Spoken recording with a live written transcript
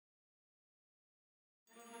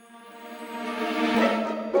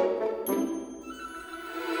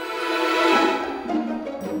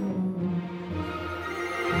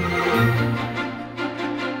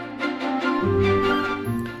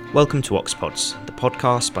Welcome to OxPods, the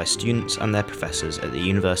podcast by students and their professors at the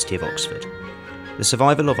University of Oxford. The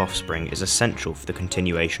survival of offspring is essential for the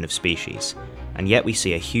continuation of species, and yet we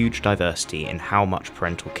see a huge diversity in how much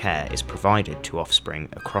parental care is provided to offspring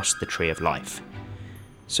across the tree of life.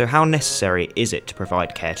 So how necessary is it to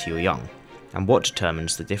provide care to your young, and what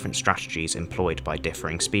determines the different strategies employed by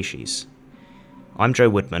differing species? I'm Joe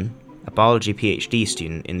Woodman, a biology PhD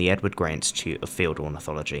student in the Edward Gray Institute of Field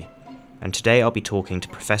Ornithology, and today I'll be talking to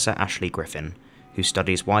Professor Ashleigh Griffin, who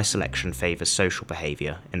studies why selection favours social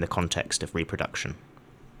behaviour in the context of reproduction.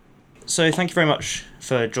 So thank you very much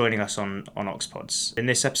for joining us on OxPods. In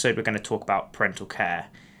this episode we're going to talk about parental care.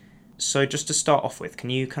 So just to start off with,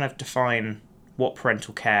 can you kind of define what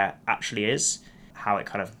parental care actually is, how it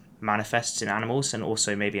kind of manifests in animals, and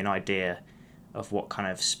also maybe an idea of what kind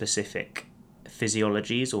of specific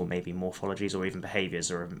physiologies or maybe morphologies or even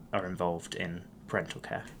behaviours are involved in parental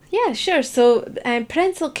care? Yeah, sure. So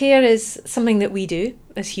parental care is something that we do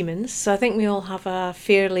as humans. So I think we all have a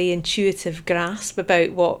fairly intuitive grasp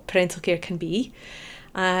about what parental care can be.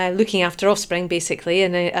 Looking after offspring, basically,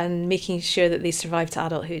 and making sure that they survive to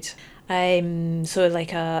adulthood.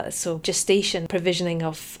 So gestation, provisioning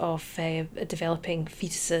of developing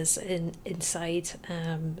fetuses inside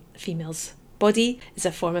female's body is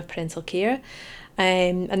a form of parental care.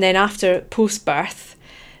 And then after post-birth,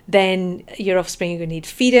 then your offspring are going to need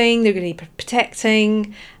feeding, they're going to need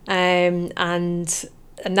protecting, and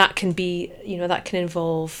that can be, that can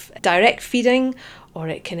involve direct feeding, or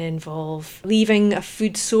it can involve leaving a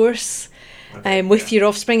food source with your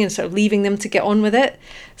offspring and sort of leaving them to get on with it.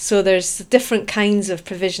 So there's different kinds of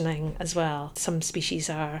provisioning as well. Some species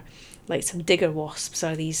are like some digger wasps,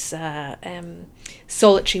 are these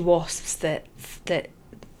solitary wasps that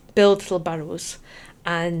build little burrows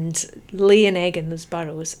and lay an egg in those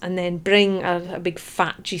burrows and then bring a big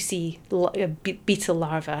fat juicy beetle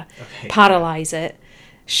larva, paralyse it,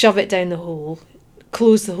 shove it down the hole,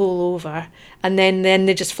 close the hole over, and then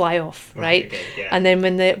they just fly off, right? Okay, yeah. And then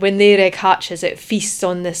when their egg hatches, it feasts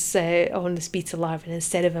on this beetle larva, and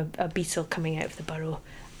instead of a beetle coming out of the burrow,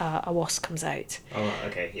 a wasp comes out. Oh,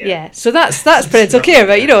 okay, yeah. Yeah, so that's parental care,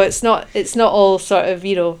 but it's not all sort of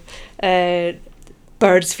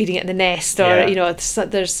birds feeding it in the nest, or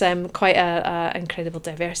there's quite a incredible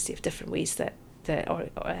diversity of different ways that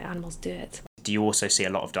animals do it. Do you also see a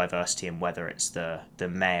lot of diversity in whether it's the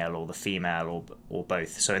male or the female or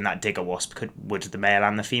both? So in that digger wasp, would the male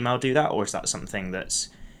and the female do that, or is that something that's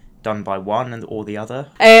done by one or the other?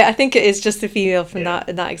 I think it is just the female from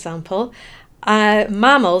that example.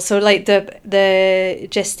 Mammals, so like the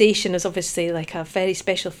gestation is obviously like a very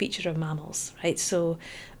special feature of mammals, right? So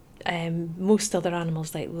most other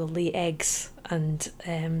animals will lay eggs, and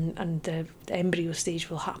the embryo stage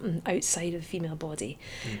will happen outside of the female body,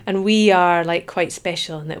 and we are quite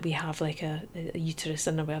special in that we have a uterus,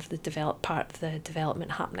 and we have the part of the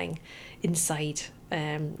development happening inside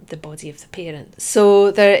the body of the parent.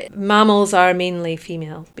 So the mammals are mainly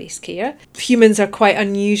female-based care. Humans are quite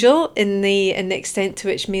unusual in the extent to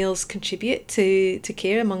which males contribute to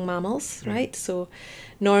care among mammals, right? So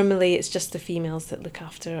normally it's just the females that look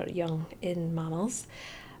after young in mammals.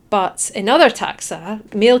 But in other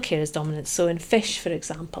taxa, male care is dominant. So in fish, for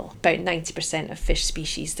example, about 90% of fish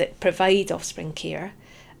species that provide offspring care,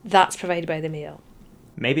 that's provided by the male.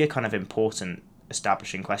 Maybe a kind of important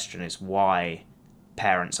establishing question is why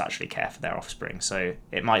parents actually care for their offspring. So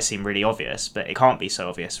it might seem really obvious, but it can't be so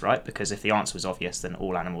obvious, right? Because if the answer was obvious, then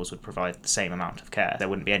all animals would provide the same amount of care. There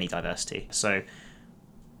wouldn't be any diversity. So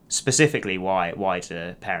specifically, why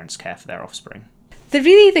do parents care for their offspring?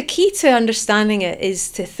 The key to understanding it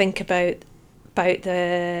is to think about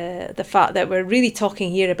the fact that we're really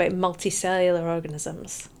talking here about multicellular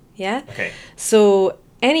organisms. Yeah? Okay. So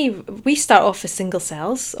we start off as single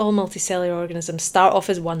cells. All multicellular organisms start off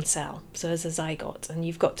as one cell, so as a zygote, and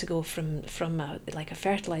you've got to go from a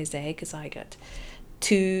fertilized egg, a zygote,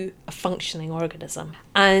 to a functioning organism.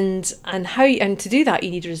 And to do that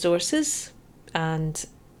you need resources, and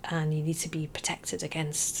you need to be protected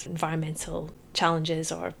against environmental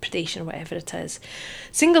challenges or predation or whatever it is.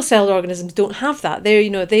 Single-celled organisms don't have that. They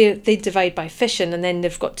divide by fission, and then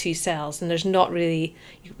they've got two cells, and there's not really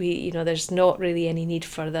any need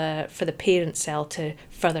for the parent cell to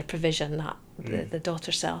further provision that the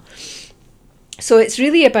daughter cell. So it's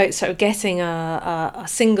really about sort of getting a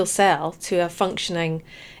single cell to a functioning,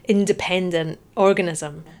 independent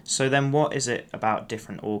organism. So then what is it about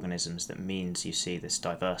different organisms that means you see this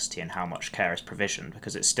diversity in how much care is provisioned?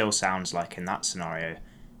 Because it still sounds like in that scenario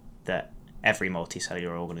that every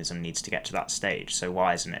multicellular organism needs to get to that stage. So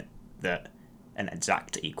why isn't it that an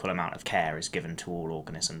exact equal amount of care is given to all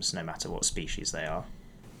organisms, no matter what species they are?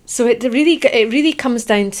 So it really comes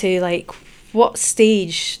down to like, what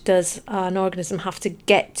stage does an organism have to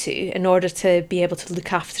get to in order to be able to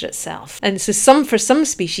look after itself? And so for some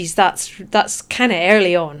species, that's kind of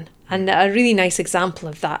early on. And a really nice example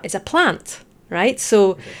of that is a plant, right?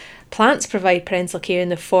 So plants provide parental care in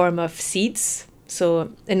the form of seeds.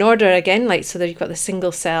 So in order, again, like, so that you've got the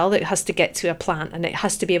single cell that has to get to a plant, and it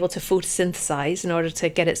has to be able to photosynthesize in order to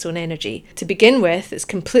get its own energy. To begin with, it's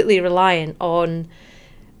completely reliant on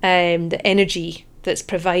the energy that's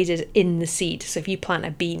provided in the seed. So if you plant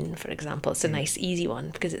a bean, for example, it's a nice easy one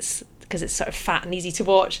because it's sort of fat and easy to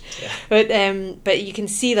watch. Yeah. But you can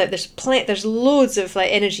see that there's loads of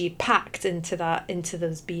like energy packed into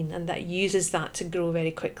those bean, and that uses that to grow very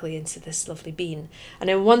quickly into this lovely bean. And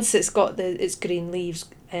then once it's got its green leaves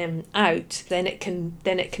out, then it can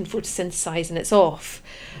photosynthesize and it's off.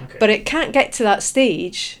 Okay. But it can't get to that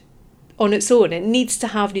stage on its own. It needs to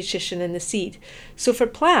have nutrition in the seed. So for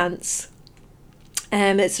plants,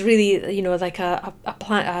 it's really, you know, like a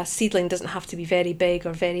seedling doesn't have to be very big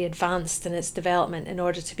or very advanced in its development in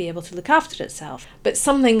order to be able to look after itself. But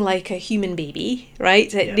something like a human baby,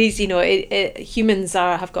 right? It needs, you know, humans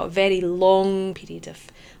have got a very long period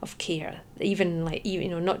of care, even you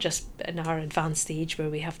know, not just in our advanced age where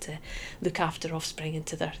we have to look after offspring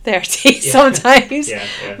into their 30s sometimes.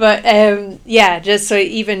 But just so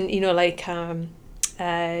even, you know, like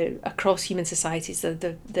across human societies,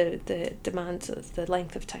 the demand of the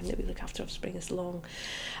length of time that we look after offspring is long,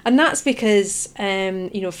 and that's because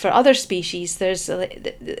you know, for other species,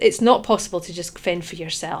 it's not possible to just fend for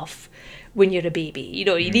yourself when you're a baby. You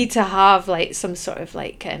know, you need to have like some sort of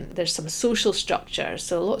like there's some social structure.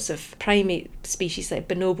 So lots of primate species like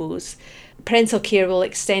bonobos, parental care will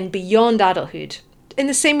extend beyond adulthood in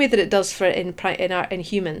the same way that it does in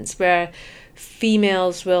humans, where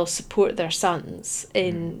females will support their sons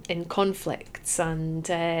in conflicts, and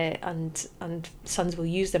sons will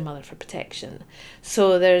use their mother for protection.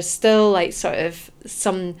 So there's still like sort of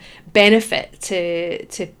some benefit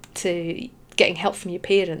to getting help from your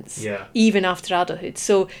parents, even after adulthood.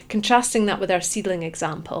 So contrasting that with our seedling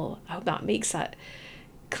example, I hope that makes that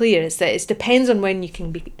clear, is that it depends on when you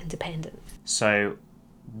can be independent. So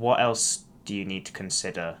what else do you need to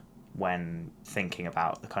consider when thinking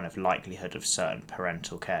about the kind of likelihood of certain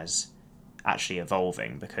parental cares actually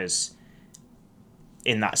evolving? Because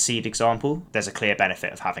in that seed example, there's a clear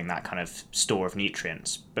benefit of having that kind of store of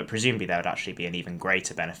nutrients, but presumably there would actually be an even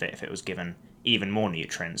greater benefit if it was given even more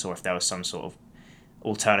nutrients, or if there was some sort of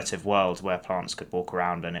alternative world where plants could walk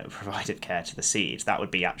around and it provided care to the seed. That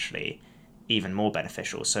would be actually even more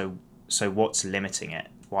beneficial. So what's limiting it?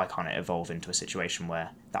 Why can't it evolve into a situation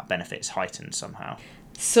where that benefit is heightened somehow?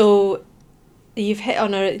 So you've hit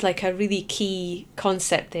on a really key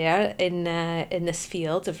concept there in this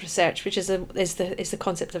field of research, which is the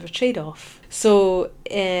concept of a trade-off. So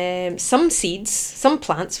some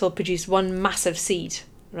plants will produce one massive seed,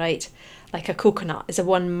 right? Like a coconut is a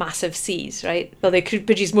one massive seed, right? Well, they could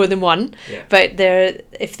produce more than one, but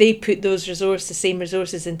if they put the same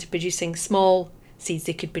resources into producing small seeds,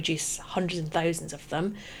 they could produce hundreds and thousands of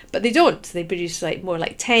them, but they don't. They produce more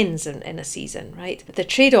like tens in a season, right? But the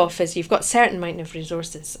trade-off is you've got a certain amount of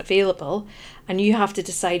resources available, and you have to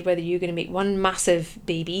decide whether you're going to make one massive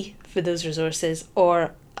baby for those resources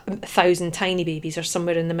or 1,000 tiny babies, or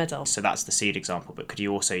somewhere in the middle. So that's the seed example, but could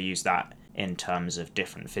you also use that in terms of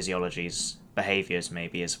different physiologies, behaviours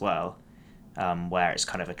maybe as well, where it's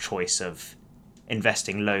kind of a choice of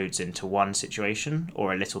investing loads into one situation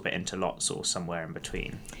or a little bit into lots, or somewhere in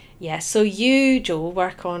between? Yeah, so you, Joe,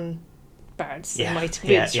 work on birds in white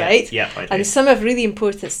woods, right? Yeah, I do. And some of really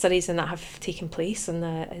important studies in that have taken place in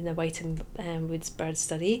the white woods bird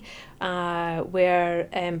study,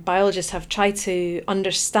 where biologists have tried to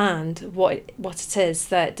understand what it is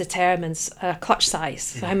that determines a clutch size,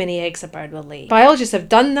 so how many eggs a bird will lay. Biologists have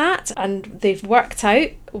done that, and they've worked out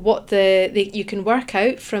what you can work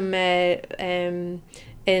out from in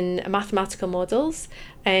mathematical models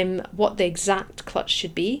what the exact clutch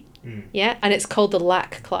should be. Yeah, and it's called the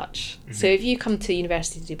lac clutch. So if you come to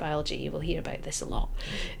university to do biology, you will hear about this a lot.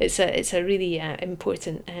 It's a really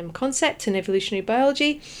important concept in evolutionary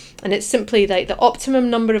biology, and it's simply like the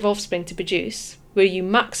optimum number of offspring to produce, where you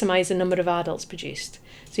maximise the number of adults produced.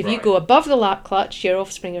 So if you go above the lac clutch, your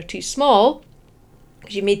offspring are too small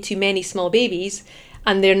because you made too many small babies,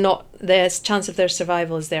 and the chance of their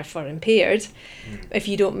survival is therefore impaired. If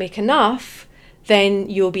you don't make enough,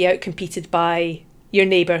 then you'll be outcompeted by your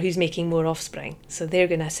neighbour who's making more offspring. So they're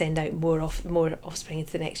going to send out more offspring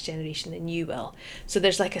into the next generation than you will. So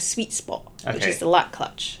there's like a sweet spot, which is the lat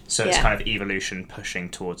clutch. So it's kind of evolution pushing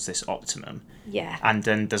towards this optimum. Yeah. And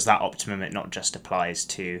then does that optimum, it not just applies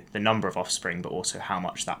to the number of offspring, but also how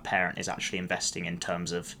much that parent is actually investing in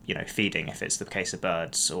terms of, feeding, if it's the case of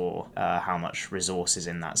birds, or how much resource is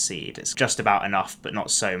in that seed. It's just about enough, but not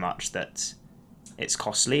so much that it's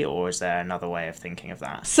costly, or is there another way of thinking of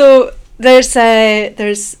that? So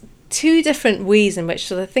there's two different ways in which,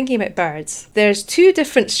 so they're thinking about birds. There's two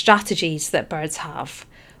different strategies that birds have.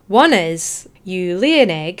 One is you lay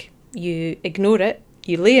an egg, you ignore it,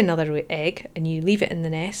 you lay another egg and you leave it in the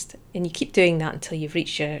nest, and you keep doing that until you've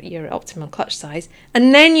reached your optimum clutch size,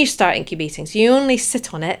 and then you start incubating. So you only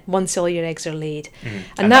sit on it once all your eggs are laid.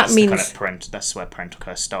 And that means that's where parental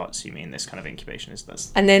care starts. You mean this kind of incubation is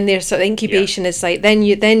this? And then there's sort of incubation is like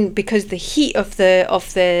then because the heat of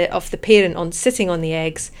the parent on sitting on the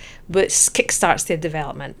eggs, which kickstarts their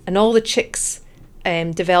development, and all the chicks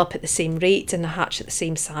develop at the same rate and hatch at the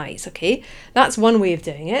same size. Okay, that's one way of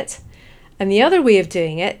doing it. And the other way of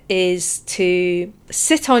doing it is to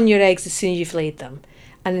sit on your eggs as soon as you've laid them.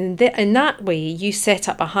 And in that way, you set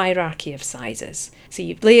up a hierarchy of sizes. So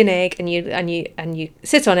you lay an egg and you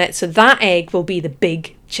sit on it. So that egg will be the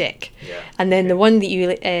big chick. Yeah. And then the one that you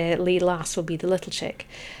lay last will be the little chick.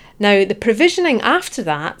 Now, the provisioning after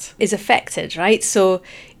that is affected, right? So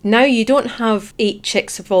now you don't have 8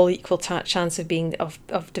 chicks of all equal chance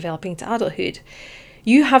of developing to adulthood.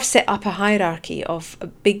 You have set up a hierarchy of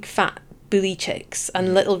big fat bully chicks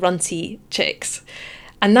and little runty chicks,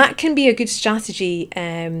 and that can be a good strategy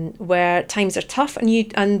where times are tough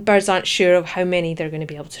and birds aren't sure of how many they're going to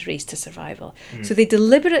be able to raise to survival. So they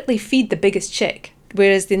deliberately feed the biggest chick,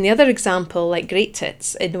 whereas in the other example, like great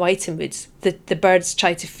tits in whitenwoods, the birds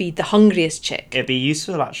try to feed the hungriest chick. It'd be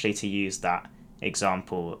useful actually to use that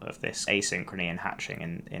example of this asynchrony in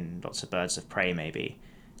hatching in lots of birds of prey, maybe,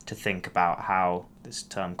 to think about how this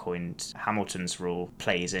term coined Hamilton's rule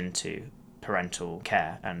plays into parental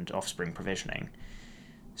care and offspring provisioning.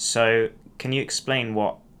 So can you explain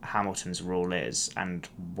what Hamilton's rule is and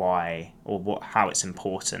why, or how it's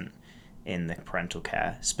important in the parental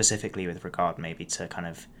care, specifically with regard maybe to kind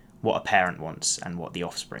of what a parent wants and what the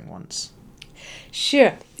offspring wants?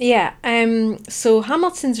 Sure, yeah. So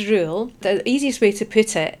Hamilton's rule, the easiest way to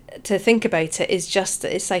put it, to think about it, is just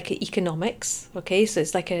that it's like economics, okay? So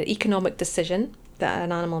it's like an economic decision that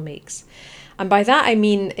an animal makes. And by that I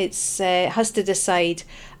mean it has to decide,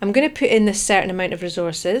 I'm going to put in this certain amount of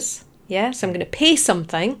resources, yeah? So I'm going to pay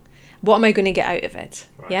something, what am I going to get out of it,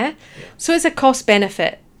 right. Yeah? So it's a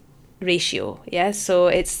cost-benefit ratio, yeah. So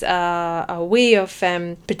it's a way of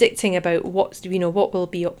predicting about what will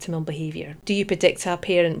be optimal behaviour. Do you predict a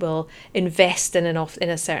parent will invest in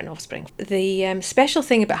a certain offspring? The special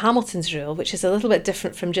thing about Hamilton's rule, which is a little bit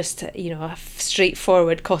different from just a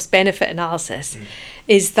straightforward cost-benefit analysis,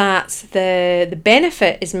 is that the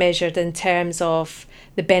benefit is measured in terms of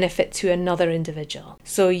the benefit to another individual.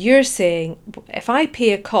 So you're saying, if I pay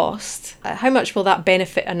a cost, how much will that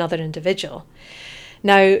benefit another individual?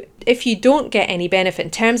 Now, if you don't get any benefit in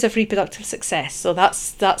terms of reproductive success, so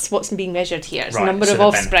that's what's being measured here. It's number of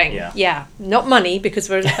offspring. Yeah, not money, because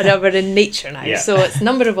we're in nature now. Yeah. So it's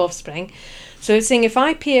number of offspring. So it's saying if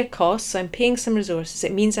I pay a cost, so I'm paying some resources,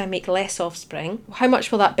 it means I make less offspring. How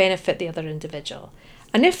much will that benefit the other individual?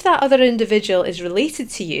 And if that other individual is related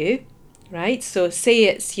to you, right? So say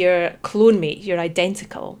it's your clone mate, you're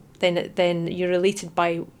identical, then you're related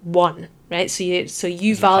by 1. Right, so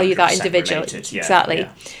you value that individual. Exactly.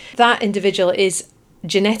 Yeah. That individual is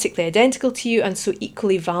genetically identical to you and so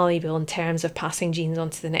equally valuable in terms of passing genes on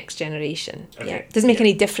to the next generation. Okay. Yeah. It doesn't make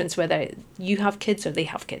any difference whether you have kids or they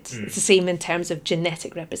have kids. It's the same in terms of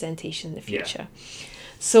genetic representation in the future. Yeah.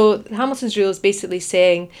 So Hamilton's rule is basically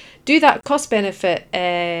saying, do that cost-benefit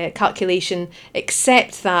calculation,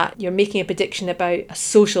 except that you're making a prediction about a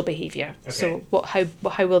social behaviour. Okay. So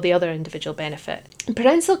how will the other individual benefit? And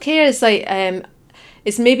parental care is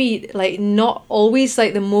it's maybe not always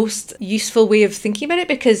the most useful way of thinking about it,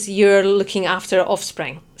 because you're looking after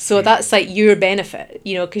offspring. So that's your benefit,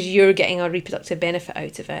 because you're getting a reproductive benefit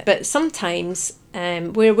out of it. But sometimes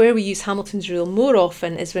where we use Hamilton's rule more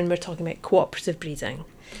often is when we're talking about cooperative breeding.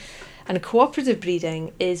 And cooperative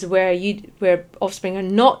breeding is where offspring are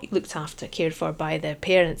not looked after, cared for by their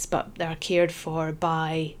parents, but they're cared for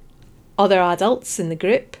by other adults in the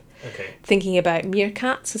group. Okay. Thinking about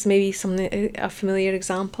meerkats is maybe a familiar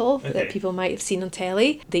example that people might have seen on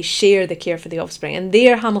telly. They share the care for the offspring, and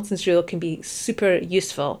their Hamilton's rule can be super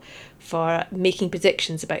useful for making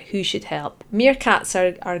predictions about who should help. Meerkats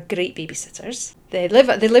are great babysitters. They live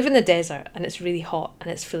in the desert, and it's really hot,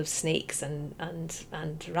 and it's full of snakes and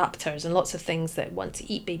raptors and lots of things that want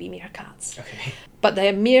to eat baby meerkats. Okay. But the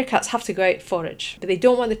meerkats have to go out forage, but they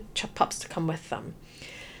don't want the pups to come with them.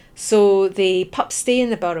 So the pups stay in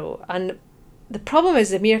the burrow, and the problem is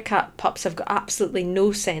the meerkat pups have got absolutely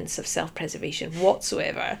no sense of self-preservation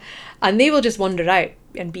whatsoever, and they will just wander out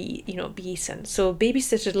and be eaten. So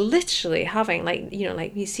babysitters literally having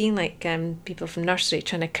you've seen people from nursery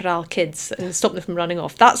trying to corral kids and stop them from running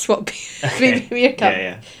off. That's what baby meerkat.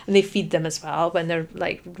 Yeah. And they feed them as well when they're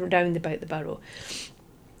round about the burrow.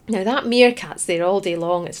 Now that meerkat's there all day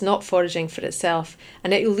long. It's not foraging for itself,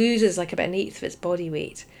 and it loses about an eighth of its body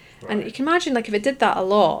weight. Right. And you can imagine if it did that a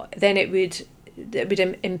lot, then it would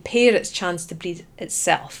impair its chance to breed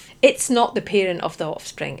itself. It's not the parent of the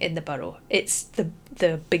offspring in the burrow. It's the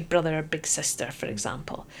big brother or big sister, for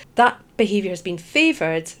example. That behaviour has been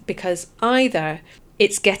favoured because either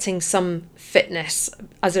it's getting some fitness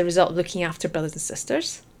as a result of looking after brothers and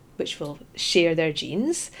sisters, which will share their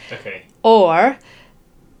genes, or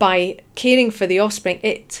by caring for the offspring,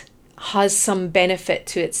 it has some benefit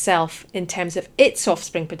to itself in terms of its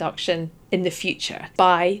offspring production in the future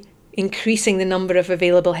by increasing the number of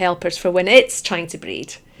available helpers for when it's trying to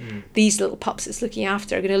breed. These little pups it's looking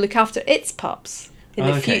after are going to look after its pups in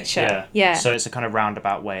the future. Yeah. So it's a kind of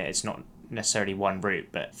roundabout way. It's not necessarily one route,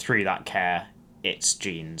 but through that care, its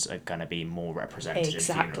genes are going to be more represented in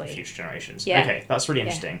future generations. Yeah. Okay, that's really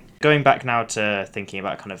interesting. Going back now to thinking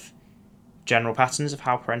about kind of general patterns of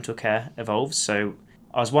how parental care evolves. So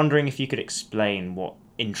I was wondering if you could explain what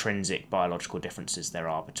intrinsic biological differences there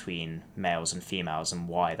are between males and females and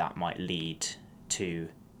why that might lead to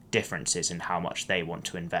differences in how much they want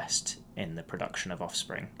to invest in the production of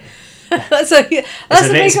offspring. That's a big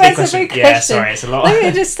question. Yeah, sorry, it's a lot. Let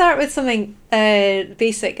me just start with something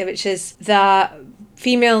basic, which is that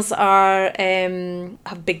females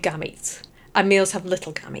have big gametes and males have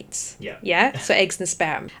little gametes. Yeah. So eggs and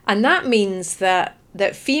sperm, and that means that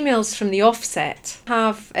females from the offset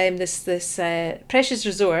have this precious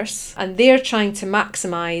resource, and they're trying to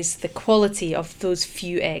maximise the quality of those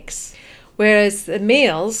few eggs. Whereas the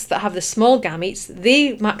males that have the small gametes,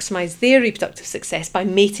 they maximise their reproductive success by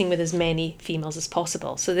mating with as many females as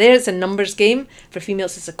possible. So there's a numbers game. For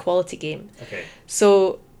females, it's a quality game. Okay.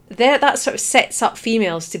 So that sort of sets up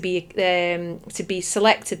females to be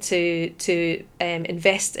selected to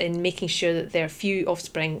invest in making sure that their few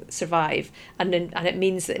offspring survive, and it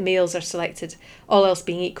means that males are selected, all else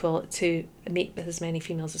being equal, to mate with as many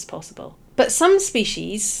females as possible. But some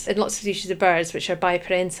species, and lots of species of birds which are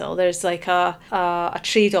biparental, there's a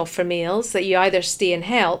trade-off for males that you either stay and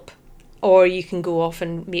help, or you can go off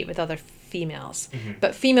and mate with other females.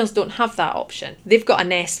 But females don't have that option. They've got a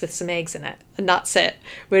nest with some eggs in it, and that's it.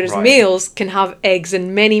 Whereas males can have eggs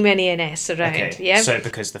and many nests around. Okay. Yeah. So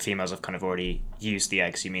because the females have kind of already used the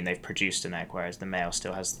eggs, you mean they've produced an egg, whereas the male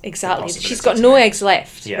still has exactly. She's got no eggs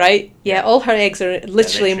left, right? Yeah. All her eggs are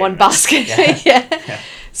literally in one basket. Yeah.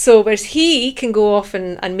 So whereas he can go off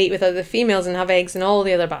and mate with other females and have eggs in all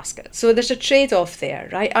the other baskets. So there's a trade-off there,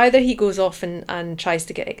 right? Either he goes off and tries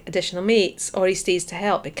to get additional mates, or he stays to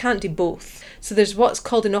help. It can't do both. So there's what's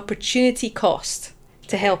called an opportunity cost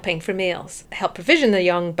to helping for males. Help provision the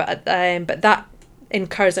young, but that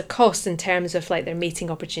incurs a cost in terms of their mating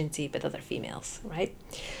opportunity with other females, right?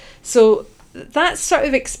 So that sort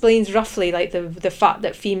of explains roughly the fact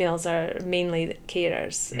that females are mainly the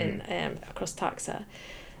carers in across taxa.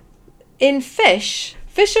 In fish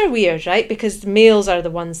are weird, right? Because males are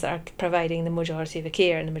the ones that are providing the majority of the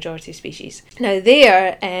care in the majority of species. Now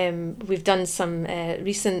we've done some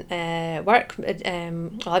recent work.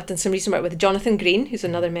 I've done some recent work with Jonathan Green, who's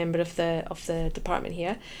another member of the department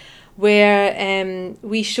here, where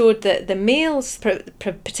we showed that the males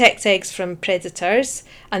protect eggs from predators,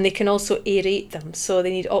 and they can also aerate them, so they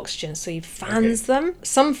need oxygen, so he fans them.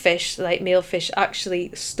 Some fish, like male fish,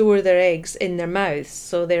 actually store their eggs in their mouths,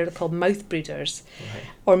 so they're called mouth brooders,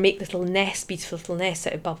 or make beautiful little nests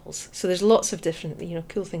out of bubbles. So there's lots of different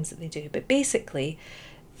cool things that they do, but basically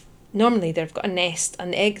normally they've got a nest,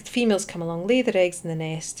 and females come along, lay their eggs in the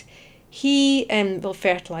nest. He will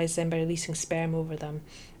fertilise them by releasing sperm over them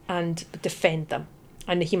and defend them.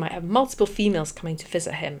 And he might have multiple females coming to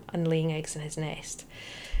visit him and laying eggs in his nest.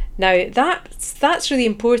 Now, that's really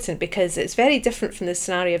important, because it's very different from the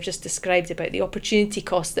scenario I've just described about the opportunity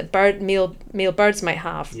cost that male birds might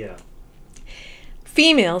have. Yeah.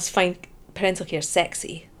 Females find parental care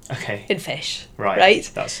sexy. in fish. Right?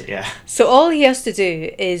 That's So all he has to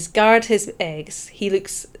do is guard his eggs. He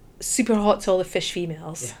looks super hot to all the fish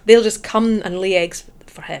females. Yeah. They'll just come and lay eggs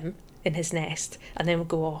for him in his nest and then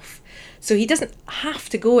go off. So he doesn't have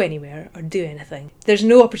to go anywhere or do anything. There's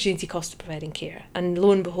no opportunity cost of providing care. And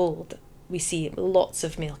lo and behold, we see lots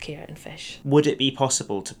of male care in fish. Would it be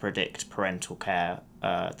possible to predict parental care,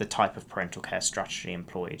 the type of parental care strategy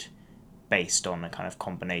employed, based on a kind of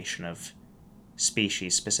combination of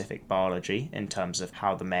species-specific biology in terms of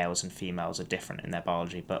how the males and females are different in their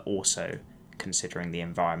biology, but also considering the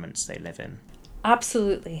environments they live in?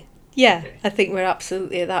 Absolutely. Yeah, okay. I think we're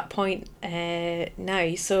absolutely at that point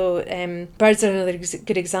now. So birds are another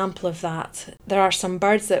good example of that. There are some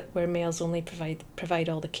birds where males only provide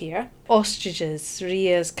all the care. Ostriches,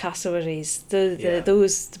 rheas, cassowaries,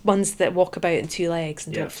 those ones that walk about in two legs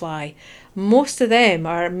and don't fly. Most of them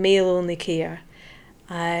are male-only care.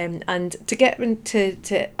 And to get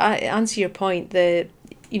to answer your point,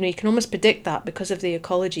 you can almost predict that because of the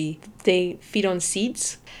ecology. They feed on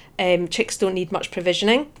seeds. Chicks don't need much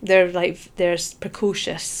provisioning. They're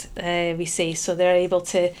precocious, we say, so they're able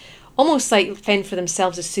to almost like fend for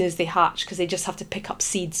themselves as soon as they hatch, because they just have to pick up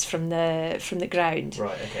seeds from the ground.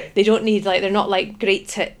 Right. Okay. They don't need they're not like great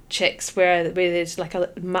tit chicks where there's like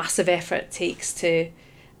a massive effort it takes to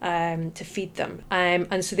feed them.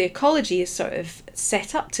 And so the ecology is sort of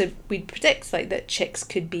set up we'd predict that chicks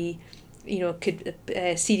could be,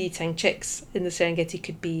 seed eating chicks in the Serengeti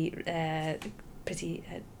could be pretty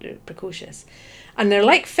precocious. And they're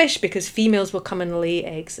like fish because females will come and lay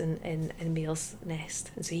eggs in male's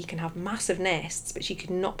nest, and so he can have massive nests which he could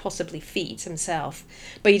not possibly feed himself,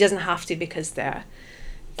 but he doesn't have to because the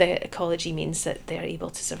ecology means that they're able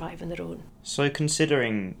to survive on their own. So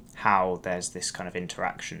considering how there's this kind of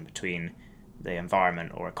interaction between the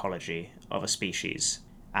environment or ecology of a species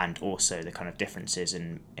and also the kind of differences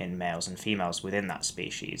in males and females within that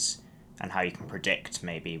species, and how you can predict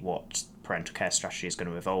maybe what parental care strategy is going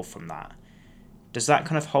to evolve from that, does that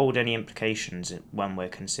kind of hold any implications when we're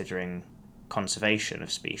considering conservation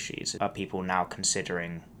of species? Are people now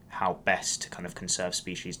considering how best to kind of conserve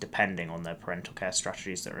species depending on the parental care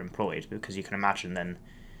strategies that are employed? Because you can imagine then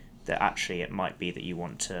that actually it might be that you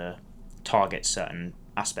want to target certain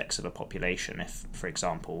aspects of a population. If, for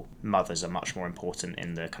example, mothers are much more important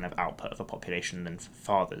in the kind of output of a population than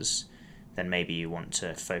fathers, then maybe you want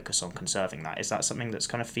to focus on conserving that. Is that something that's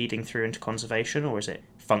kind of feeding through into conservation, or is it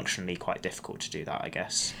functionally quite difficult to do that, I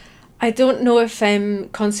guess? I don't know if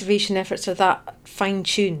conservation efforts are that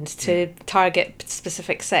fine-tuned to target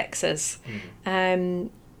specific sexes.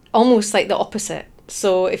 Almost like the opposite.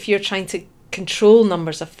 So if you're trying to control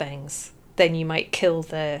numbers of things, then you might kill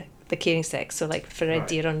the caring sex. So like for red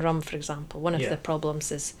deer on rum, for example, one of the problems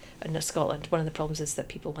is, in Scotland, one of the problems is that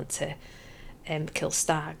people want to kill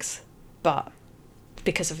stags, but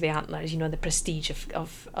because of the antlers, the prestige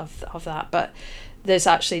of that, but there's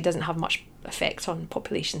actually doesn't have much effect on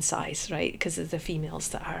population size, right? Because of the females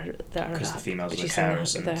that are because the females are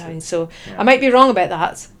carers. So I might be wrong about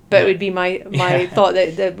that, but it would be my thought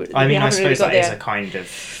that I mean, I suppose that is a kind of,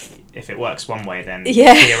 if it works one way, then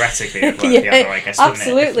theoretically it would work the other, I guess.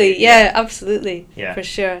 Absolutely, absolutely, for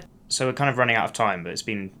sure. So we're kind of running out of time, but it's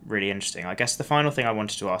been really interesting. I guess the final thing I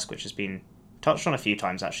wanted to ask, which has been touched on a few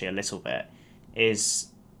times actually a little bit, is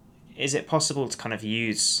it possible to kind of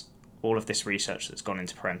use all of this research that's gone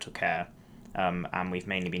into parental care, and we've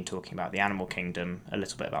mainly been talking about the animal kingdom, a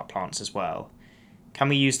little bit about plants as well. Can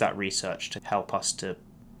we use that research to help us to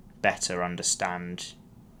better understand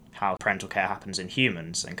how parental care happens in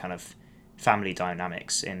humans and kind of family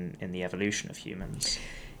dynamics in the evolution of humans?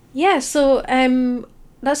 Yeah, so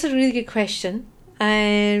that's a really good question.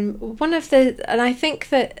 And I think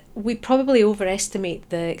that we probably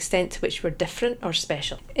overestimate the extent to which we're different or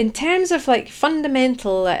special. In terms of like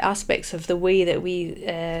fundamental aspects of the way that we,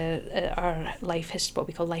 our life history, what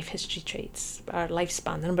we call life history traits, our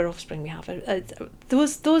lifespan, the number of offspring we have,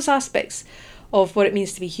 those aspects of what it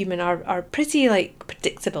means to be human are pretty like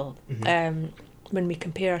predictable. When we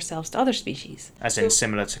compare ourselves to other species. As in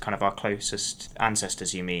similar to kind of our closest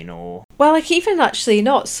ancestors, you mean, or? Well, like even actually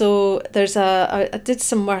not. So there's I did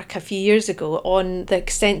some work a few years ago on the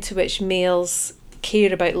extent to which males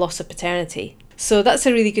care about loss of paternity. So that's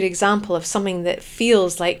a really good example of something that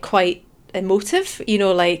feels like quite emotive,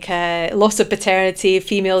 like loss of paternity,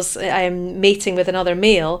 females mating with another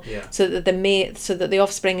male, so that the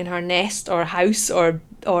offspring in her nest or house or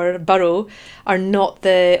burrow are not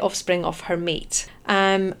the offspring of her mate.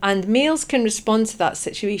 And males can respond to that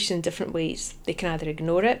situation in different ways. They can either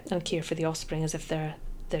ignore it and care for the offspring as if they're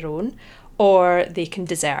their own, or they can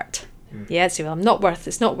desert. Yeah, so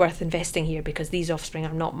it's not worth investing here because these offspring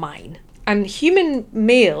are not mine. And human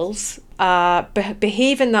males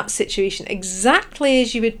behave in that situation exactly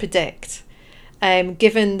as you would predict,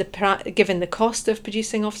 given the cost of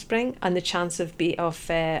producing offspring and the chance of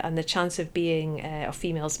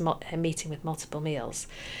females mating with multiple males.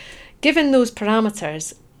 Given those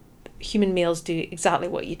parameters, human males do exactly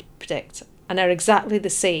what you'd predict and are exactly the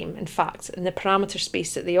same, in fact, in the parameter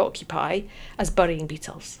space that they occupy as burying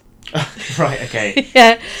beetles. Right. Okay.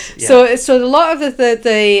 Yeah. So a lot of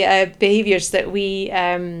the behaviours that we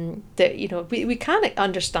can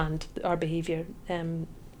understand our behaviour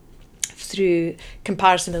through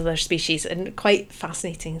comparison with other species in quite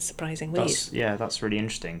fascinating and surprising ways. That's really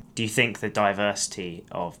interesting. Do you think the diversity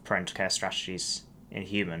of parental care strategies in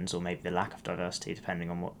humans, or maybe the lack of diversity, depending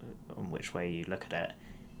on which way you look at it,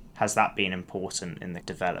 has that been important in the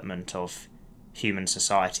development of human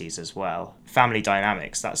societies as well? Family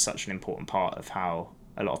dynamics, that's such an important part of how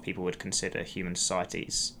a lot of people would consider human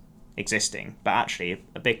societies existing. But actually,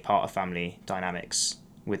 a big part of family dynamics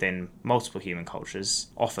within multiple human cultures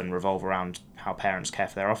often revolve around how parents care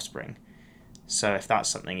for their offspring. So if that's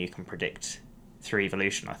something you can predict through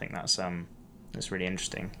evolution, I think that's really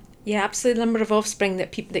interesting. Yeah, absolutely. The number of offspring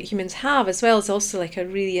that humans have as well is also like a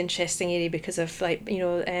really interesting area because of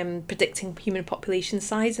predicting human population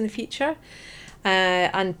size in the future.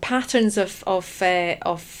 And patterns of I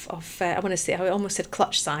almost said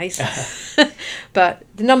clutch size, but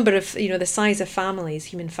the number of the size of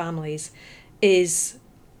human families, is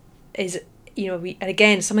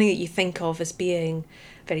again something that you think of as being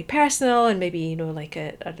very personal and maybe like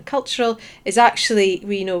a cultural, is actually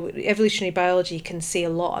evolutionary biology can say a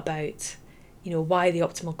lot about why the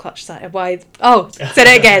optimal clutch size, why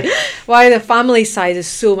the family size is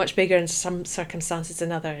so much bigger in some circumstances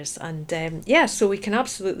than others. And so we can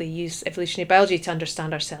absolutely use evolutionary biology to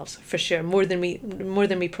understand ourselves, for sure, more than we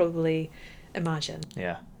probably imagine.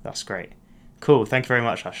 Yeah, that's great. Cool. Thank you very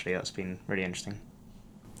much, Ashleigh. That's been really interesting.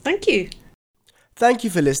 Thank you. Thank you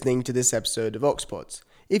for listening to this episode of OxPods.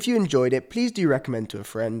 If you enjoyed it, please do recommend to a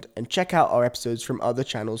friend and check out our episodes from other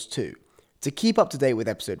channels too. To keep up to date with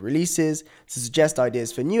episode releases, to suggest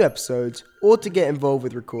ideas for new episodes, or to get involved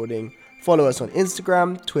with recording, follow us on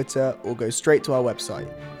Instagram, Twitter, or go straight to our website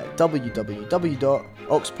at